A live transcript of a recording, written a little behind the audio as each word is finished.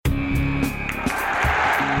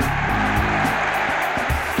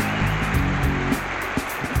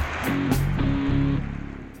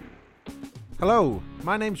Hello,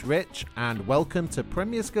 my name's Rich and welcome to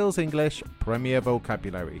Premier Skills English Premier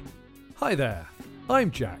Vocabulary. Hi there, I'm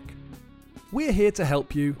Jack. We're here to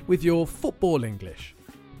help you with your football English.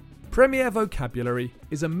 Premier Vocabulary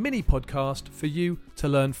is a mini podcast for you to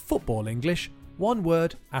learn football English one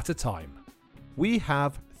word at a time. We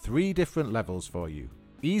have 3 different levels for you: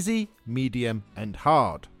 easy, medium and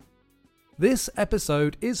hard. This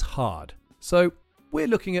episode is hard, so we're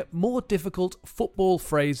looking at more difficult football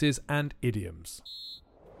phrases and idioms.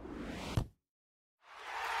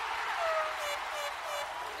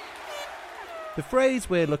 The phrase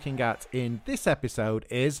we're looking at in this episode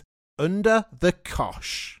is under the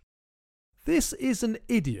cosh. This is an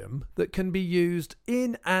idiom that can be used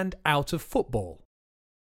in and out of football.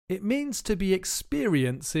 It means to be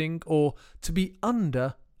experiencing or to be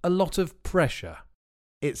under a lot of pressure.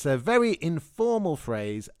 It's a very informal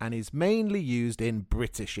phrase and is mainly used in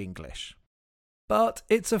British English. But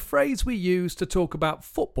it's a phrase we use to talk about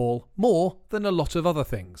football more than a lot of other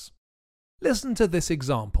things. Listen to this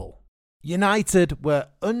example. United were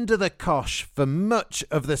under the cosh for much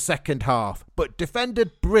of the second half, but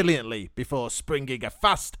defended brilliantly before springing a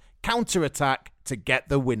fast counter-attack to get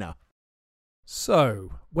the winner.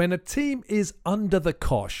 So, when a team is under the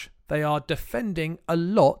cosh, they are defending a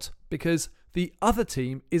lot because the other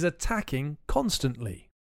team is attacking constantly.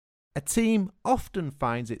 A team often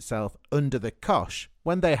finds itself under the cosh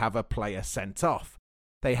when they have a player sent off.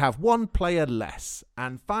 They have one player less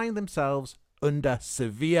and find themselves under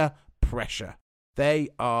severe pressure. They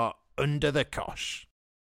are under the cosh.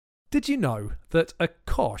 Did you know that a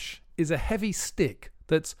cosh is a heavy stick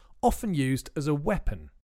that's often used as a weapon?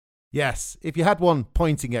 Yes, if you had one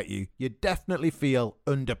pointing at you, you'd definitely feel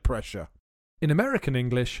under pressure. In American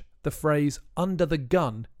English, the phrase under the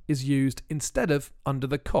gun is used instead of under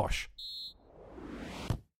the cosh.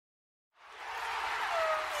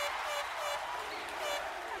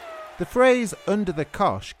 The phrase under the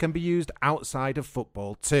cosh can be used outside of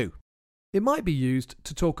football too. It might be used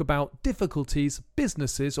to talk about difficulties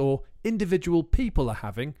businesses or individual people are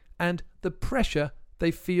having and the pressure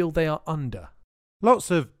they feel they are under.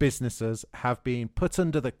 Lots of businesses have been put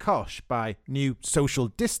under the cosh by new social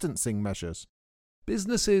distancing measures.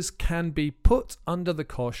 Businesses can be put under the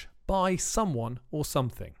cosh by someone or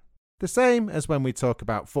something. The same as when we talk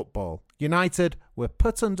about football. United were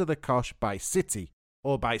put under the cosh by City,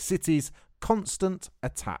 or by City's constant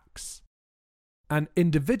attacks. An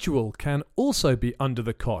individual can also be under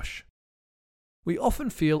the cosh. We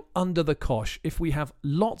often feel under the cosh if we have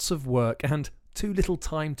lots of work and too little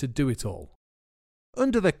time to do it all.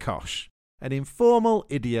 Under the cosh, an informal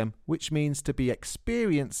idiom which means to be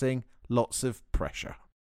experiencing lots of pressure.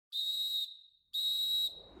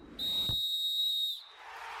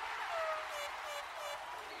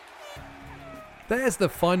 There's the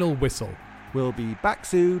final whistle. We'll be back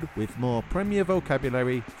soon with more Premier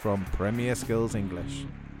Vocabulary from Premier Skills English.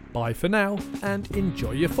 Bye for now and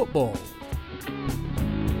enjoy your football.